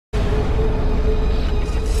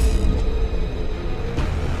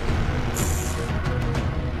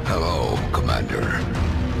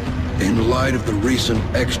In light of the recent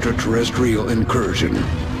extraterrestrial incursion,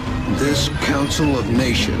 this Council of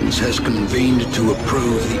Nations has convened to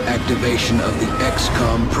approve the activation of the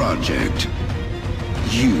XCOM project.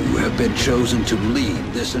 You have been chosen to lead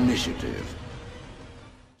this initiative.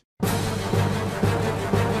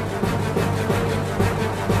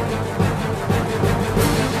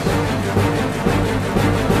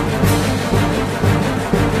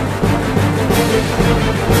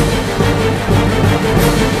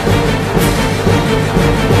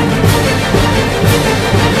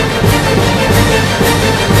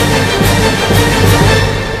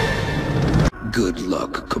 Good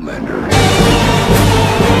luck, Commander.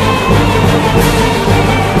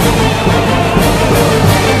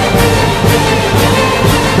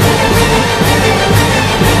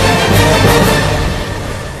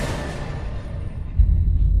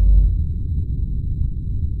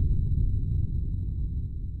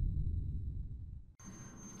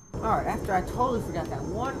 Alright, after I totally forgot that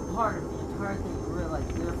one part of the entire thing we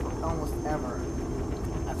realized there for almost ever.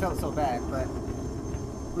 I felt so bad, but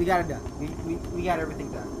we got it done. We got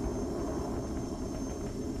everything done.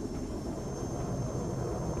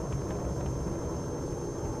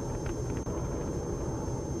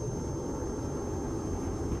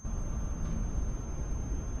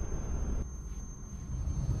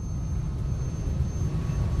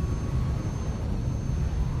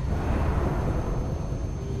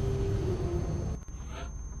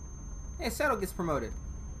 Hey, Settle gets promoted.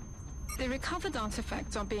 The recovered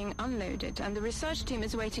artifacts are being unloaded, and the research team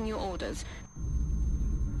is awaiting your orders.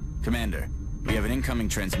 Commander, we have an incoming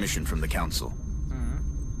transmission from the Council.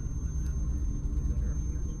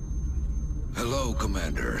 Hello,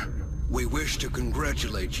 Commander. We wish to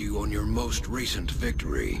congratulate you on your most recent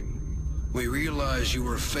victory. We realize you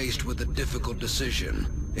were faced with a difficult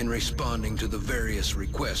decision in responding to the various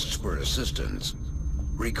requests for assistance.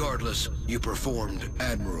 Regardless, you performed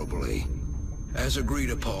admirably. As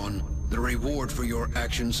agreed upon, the reward for your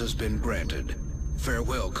actions has been granted.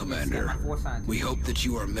 Farewell, Commander. We hope that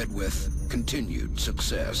you are met with continued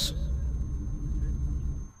success.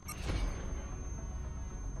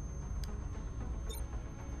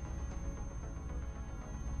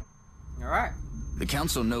 Alright. The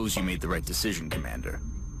Council knows you made the right decision, Commander.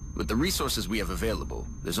 With the resources we have available,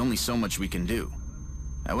 there's only so much we can do.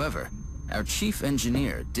 However, our chief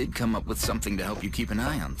engineer did come up with something to help you keep an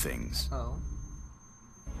eye on things. Oh.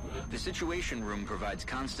 The Situation Room provides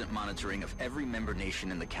constant monitoring of every member nation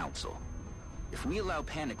in the Council. If we allow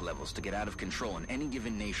panic levels to get out of control in any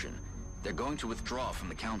given nation, they're going to withdraw from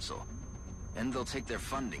the Council. And they'll take their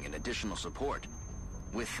funding and additional support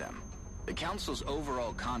with them. The Council's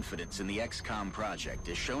overall confidence in the XCOM project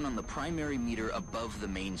is shown on the primary meter above the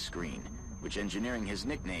main screen, which engineering has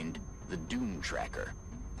nicknamed the Doom Tracker.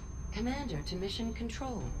 Commander to Mission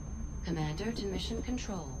Control. Commander to Mission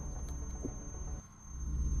Control.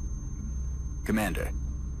 Commander,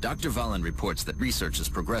 Dr. Vahlen reports that research is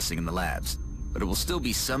progressing in the labs, but it will still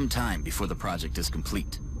be some time before the project is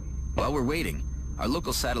complete. While we're waiting, our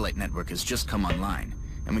local satellite network has just come online,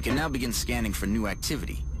 and we can now begin scanning for new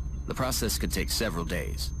activity. The process could take several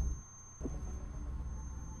days.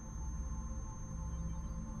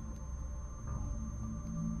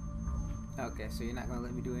 Okay, so you're not gonna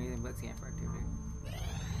let me do anything but scan for activity.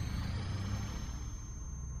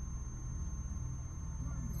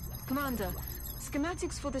 Commander,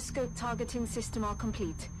 schematics for the scope targeting system are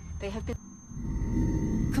complete. They have been...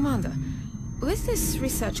 Commander, with this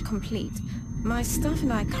research complete, my staff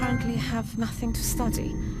and I currently have nothing to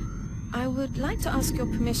study. I would like to ask your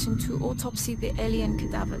permission to autopsy the alien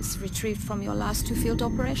cadavers retrieved from your last two field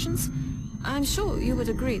operations. I'm sure you would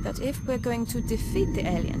agree that if we're going to defeat the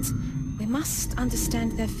aliens, we must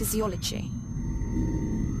understand their physiology.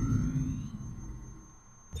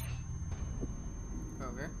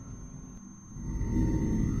 Okay.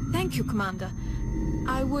 Thank you, Commander.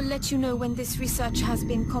 I will let you know when this research has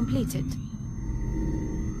been completed.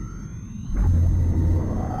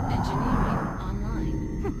 Engineering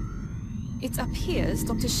online. It appears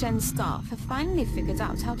Dr. Shen's staff have finally figured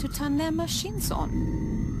out how to turn their machines on.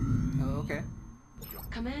 Oh, okay.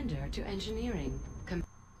 Commander to Engineering.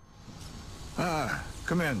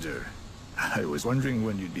 Commander. I was wondering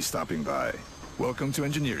when you'd be stopping by. Welcome to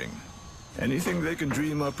Engineering. Anything they can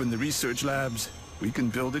dream up in the research labs, we can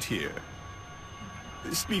build it here.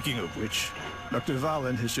 Speaking of which, Dr.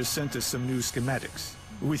 Vahlen has just sent us some new schematics.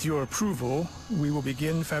 With your approval, we will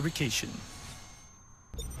begin fabrication.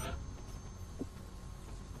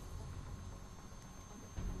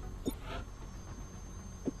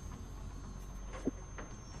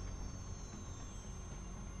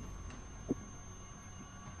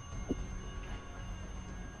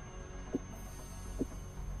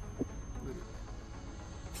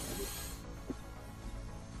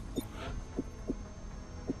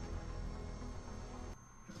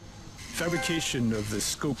 Fabrication of the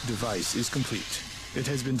scope device is complete. It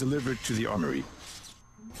has been delivered to the armory.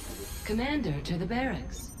 Commander to the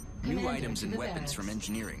barracks. New Commander items to and the weapons barracks. from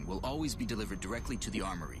engineering will always be delivered directly to the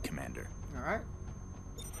armory, Commander. Alright.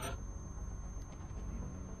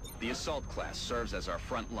 The assault class serves as our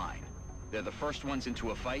front line. They're the first ones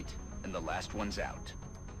into a fight, and the last ones out.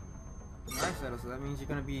 Alright, Settle, so that means you're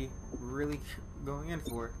gonna be really going in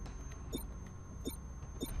for it.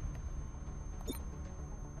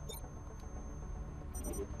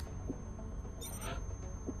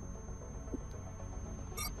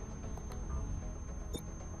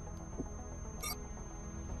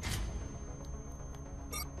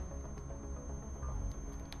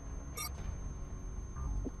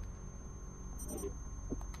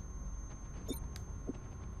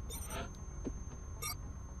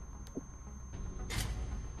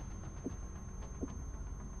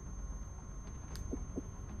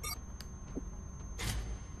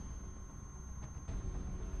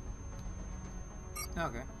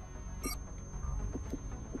 Okay.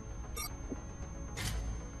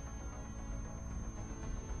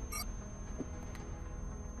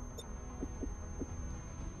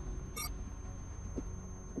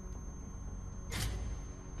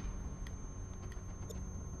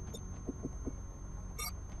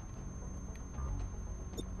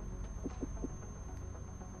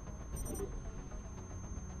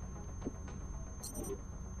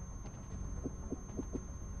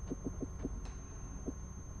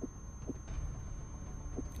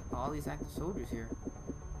 All these active soldiers here.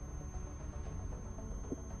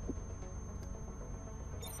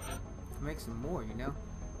 Make some more, you know?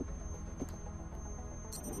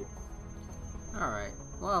 Alright,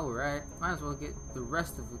 well we're at it. Might as well get the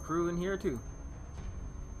rest of the crew in here too.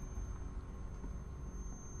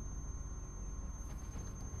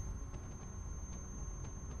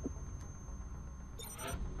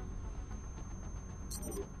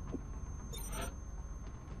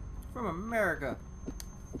 From America.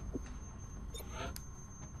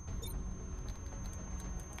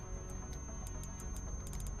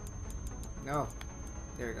 No.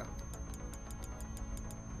 There we go.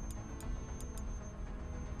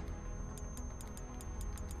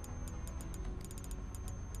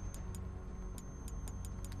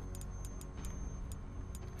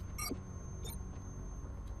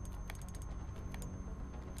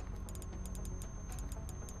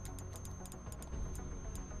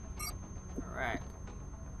 Alright.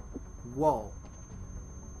 Whoa.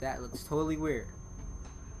 That looks totally weird.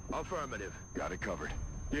 Affirmative. Got it covered.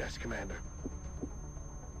 Yes, Commander.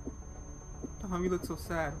 Tom, you look so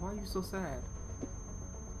sad. Why are you so sad?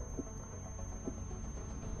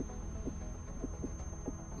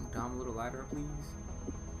 Dom, a little lighter, please.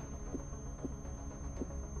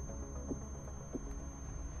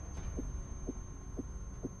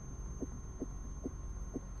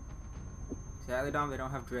 Sadly, Dom, they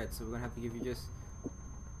don't have dreads, so we're gonna have to give you just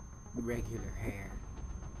regular hair.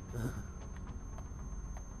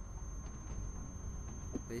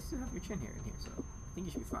 They still have your chin hair in here, so I think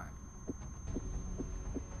you should be fine.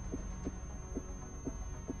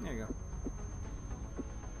 There you go.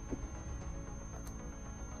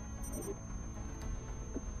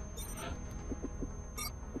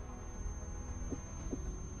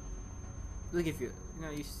 Look, if you know,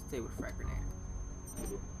 you stay with frag grenade.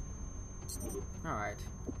 Alright.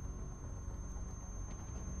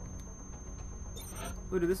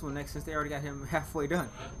 We'll do this one next since they already got him halfway done.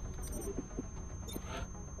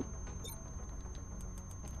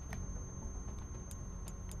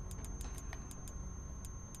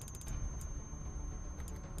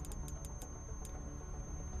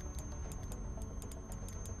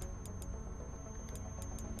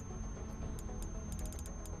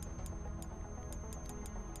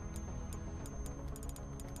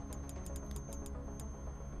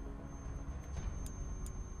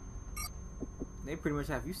 They pretty much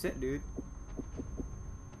have you set, dude.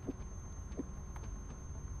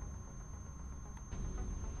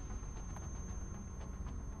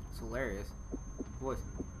 It's hilarious. Voice.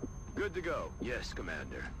 Good to go. Yes,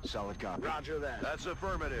 Commander. Solid copy. Roger that. That's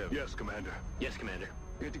affirmative. Yes, Commander. Yes, Commander.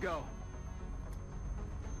 Good to go.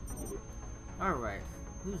 Alright.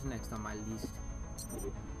 Who's next on my list?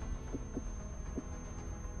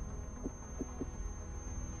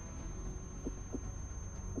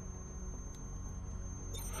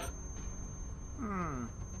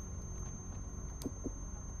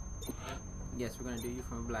 Yes, we're gonna do you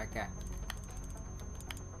from a black cat.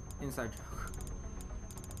 Inside joke.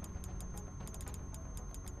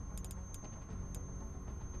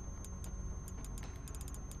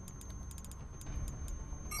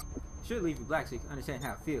 Should leave you black so you can understand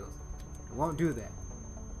how it feels. It won't do that.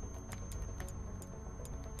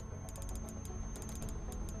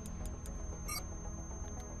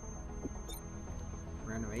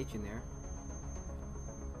 H in there.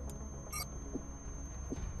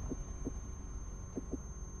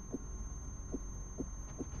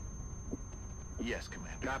 Yes,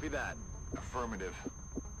 Commander. Copy that. Affirmative.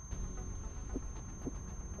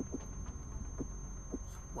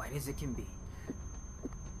 White as it can be.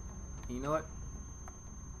 And you know what?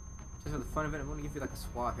 Just for the fun of it, I'm gonna give you like a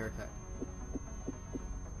suave haircut.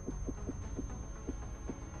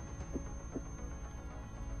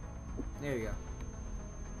 There you go.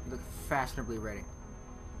 You look fashionably ready.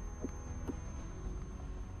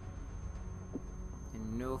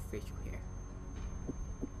 And no facial hair.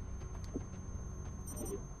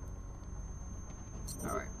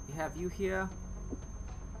 Alright, we have you here.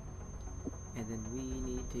 And then we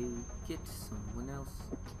need to get someone else.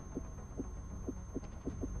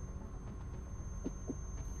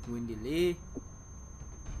 Wendy Lee.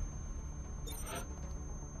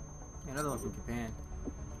 Another one from Japan.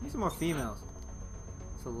 Need some more females.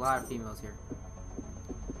 There's a lot of females here.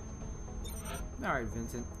 Alright,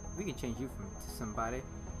 Vincent. We can change you to somebody.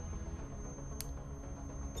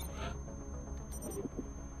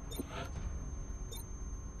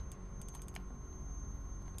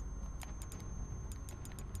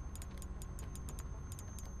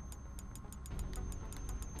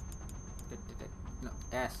 No,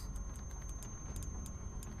 S.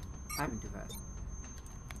 I've been too fast.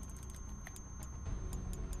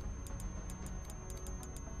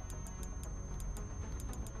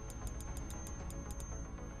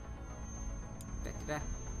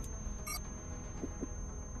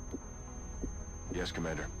 Yes,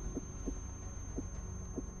 Commander.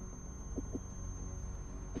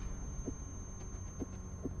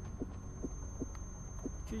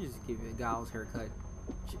 Should just give you a gal's haircut,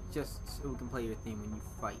 just so we can play your theme when you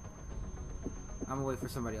fight. I'm gonna wait for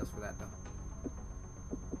somebody else for that though.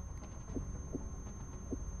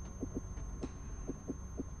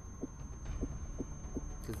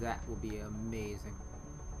 Cause that will be amazing.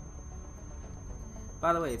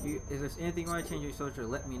 By the way, if there's anything you want to change your soldier,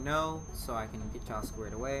 let me know so I can get y'all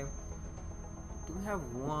squared away. Do we have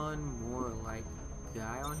one more like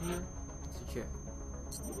guy on here? Let's check.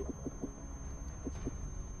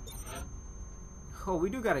 Oh, we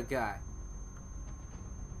do got a guy.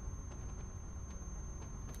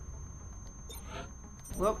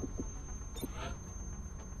 Well,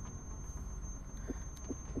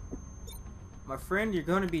 my friend, you're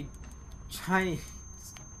going to be Chinese.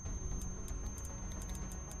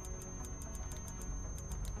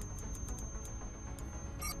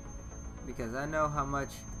 Because I know how much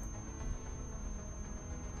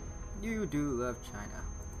you do love China.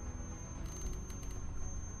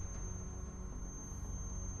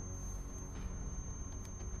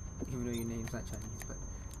 Even though your name's not Chinese, but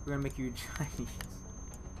we're gonna make you Chinese.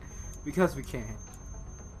 Because we can.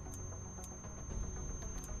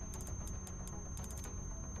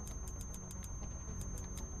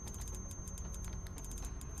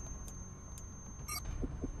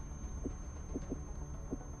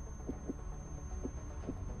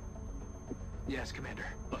 Yes, Commander.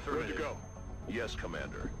 Affirmative. Good to go. Yes,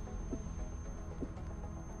 Commander.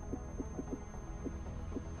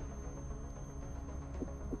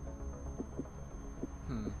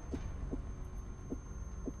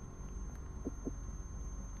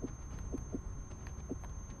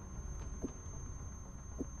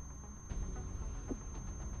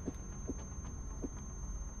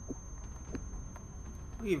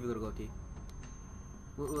 We'll give you a little goatee.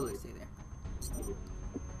 We'll let it stay there.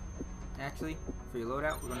 Actually, for your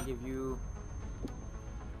loadout, we're gonna give you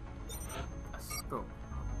a scope.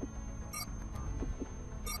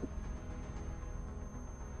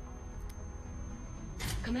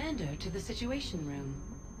 Commander to the Situation Room.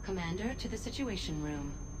 Commander to the Situation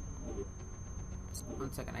Room.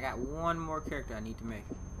 1 second, I got one more character I need to make.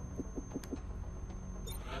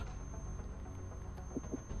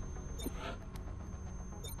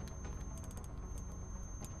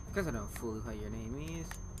 Because I don't fully what your name is.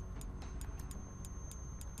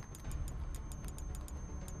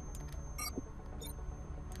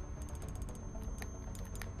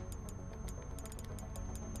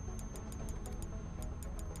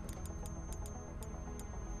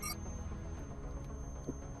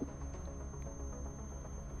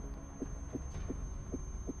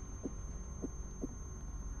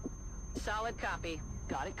 Solid copy.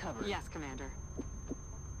 Got it covered. Yes, Commander.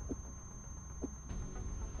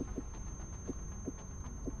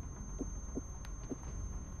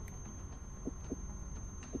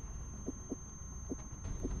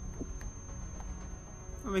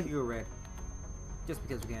 I'll make you go red. Just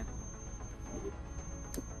because we can.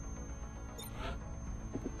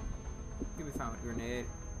 You'll be fine with a grenade.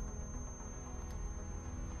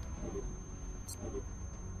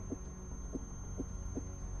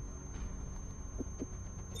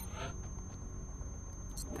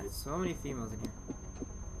 There's so many females in here.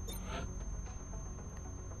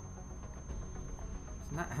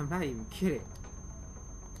 I'm not even kidding.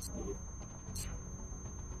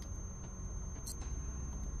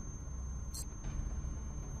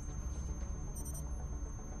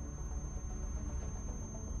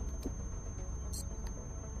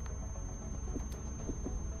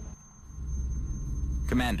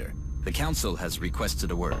 Commander, the Council has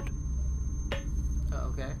requested a word.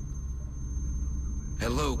 Okay.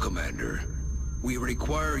 Hello, Commander. We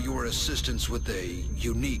require your assistance with a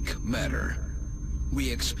unique matter.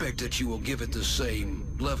 We expect that you will give it the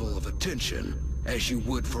same level of attention as you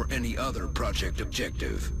would for any other project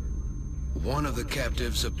objective. One of the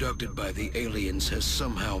captives abducted by the aliens has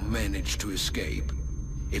somehow managed to escape.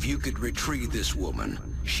 If you could retrieve this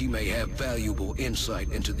woman, she may have valuable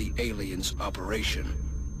insight into the aliens' operation.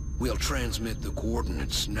 We'll transmit the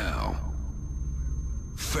coordinates now.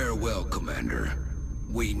 Farewell, Commander.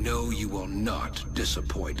 We know you will not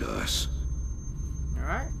disappoint us.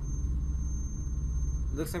 Alright.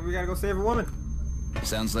 Looks like we gotta go save a woman.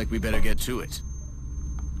 Sounds like we better get to it.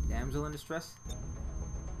 Damsel in distress.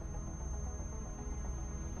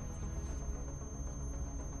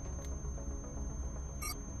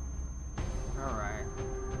 Alright.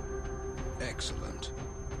 Excellent.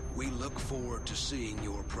 We look forward to seeing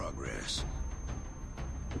your progress.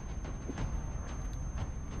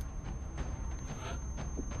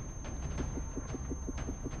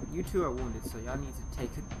 You two are wounded, so y'all need to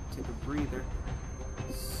take a breather.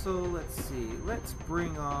 So let's see. Let's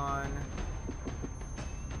bring on.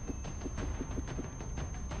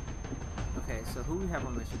 Okay, so who we have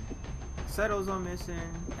on mission? Seto's on mission,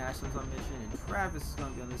 Ashland's on mission, and Travis is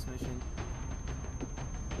gonna be on this mission.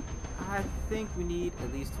 I think we need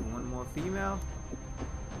at least one more female.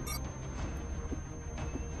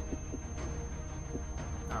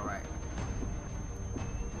 Alright.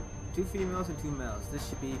 2 females and 2 males. This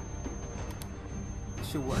should be... This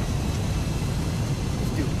should work.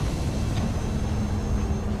 Let's do it.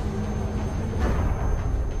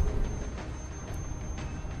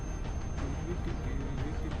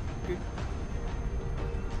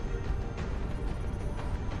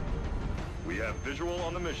 We have visual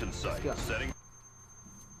on the mission site. Setting.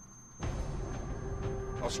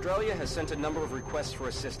 Australia has sent a number of requests for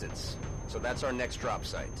assistance, so that's our next drop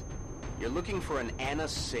site. You're looking for an Anna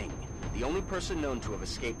Singh, the only person known to have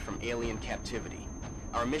escaped from alien captivity.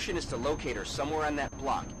 Our mission is to locate her somewhere on that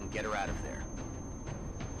block and get her out of there.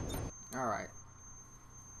 Alright.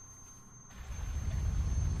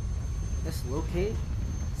 Let's locate,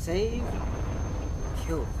 save,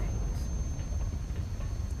 kill things.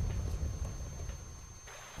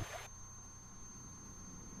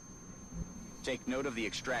 Take note of the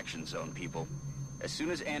extraction zone, people. As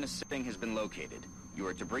soon as Anna Singh has been located, you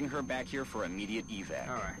are to bring her back here for immediate evac.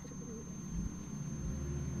 Alright.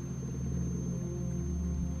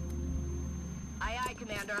 Aye, aye,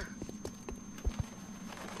 Commander.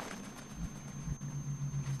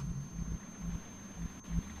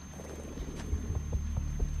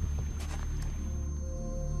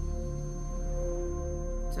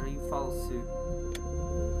 So you follow suit.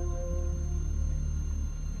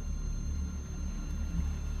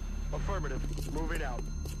 Affirmative. Moving out.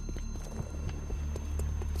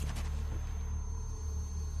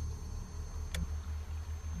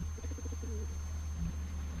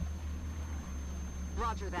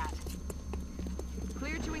 Roger that.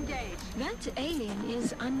 Clear to engage. That alien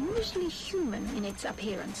is unusually human in its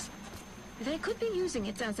appearance. They could be using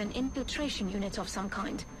it as an infiltration unit of some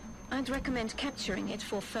kind. I'd recommend capturing it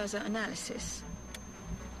for further analysis.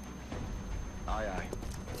 Aye, aye.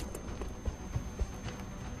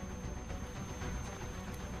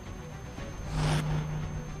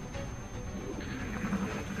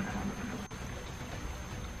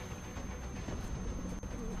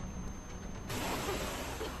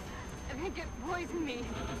 I think it poisoned me.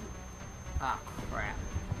 Ah, crap.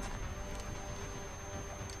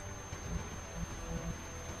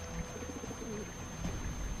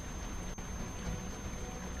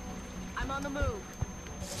 I'm on the move.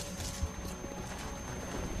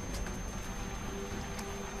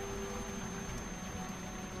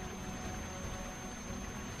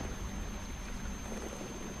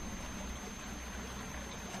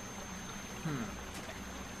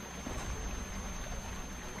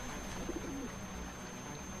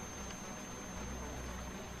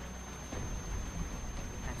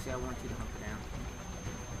 Actually, I want you to hunker down.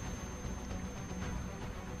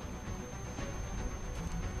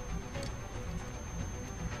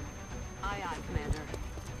 Aye, aye, Commander.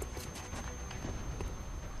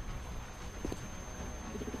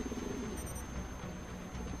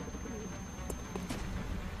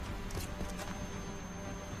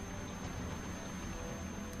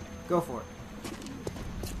 Go for it.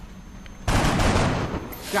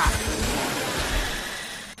 Got it.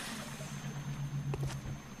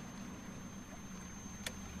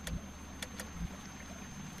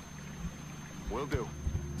 Will do.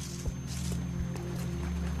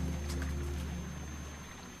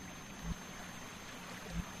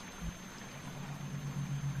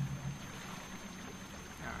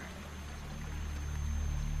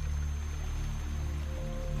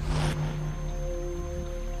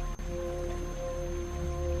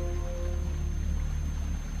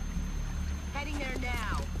 Heading there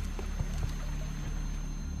now.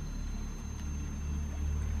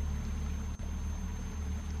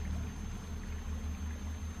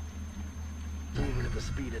 Moving at the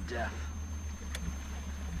speed of death.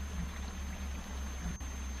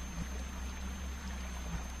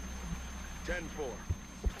 Ten-4.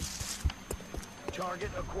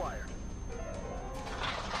 Target acquired.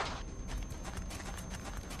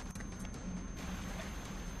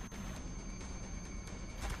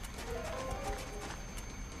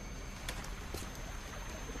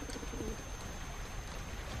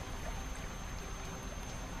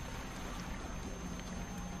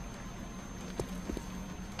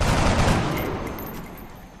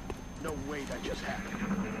 No way that just happened.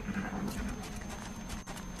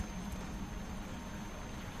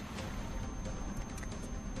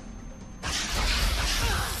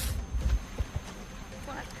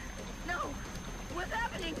 What? No. What's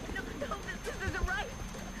happening? No, this isn't right.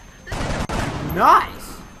 This isn't right.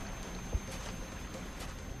 Nice!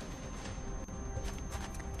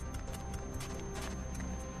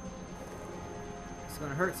 It's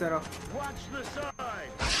gonna hurt, Seto. Watch the side.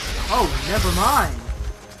 Oh, never mind.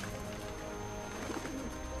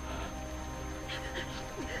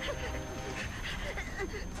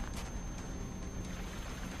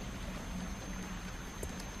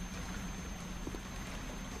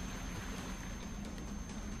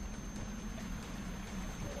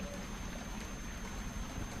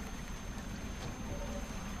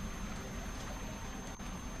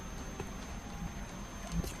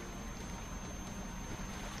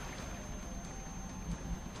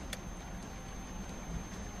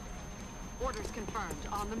 Orders confirmed.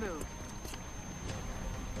 On the move.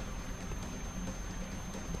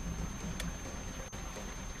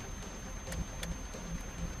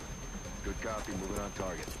 Good copy. Moving on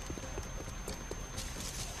target.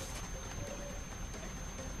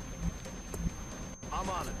 I'm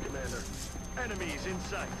on it, Commander. Enemies in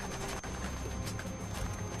sight.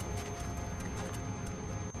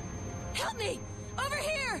 Help me! Over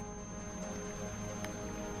here!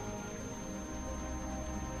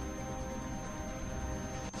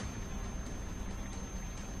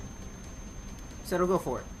 Seto, go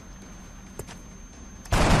for it.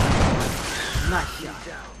 Nice shot.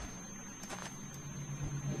 Down.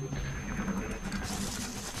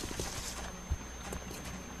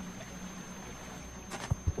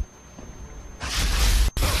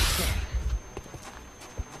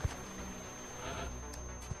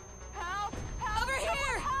 Help! Help! Over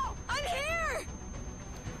here! Help! I'm here!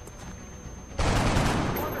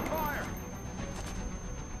 Under fire!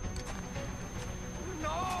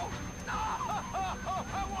 No! No!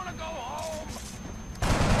 I want to go home!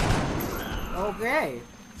 Okay.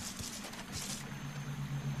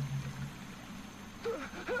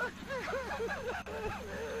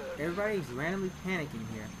 Everybody's randomly panicking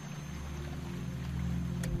here.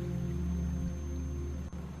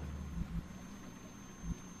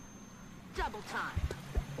 Double time.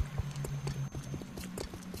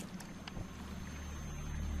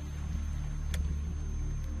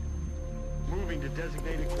 Moving to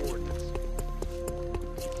designated coordinates.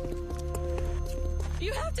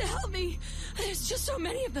 You have to help me! There's just so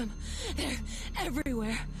many of them. They're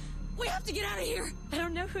everywhere. We have to get out of here! I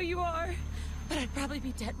don't know who you are, but I'd probably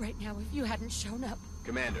be dead right now if you hadn't shown up.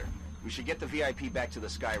 Commander, we should get the VIP back to the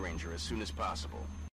Sky Ranger as soon as possible.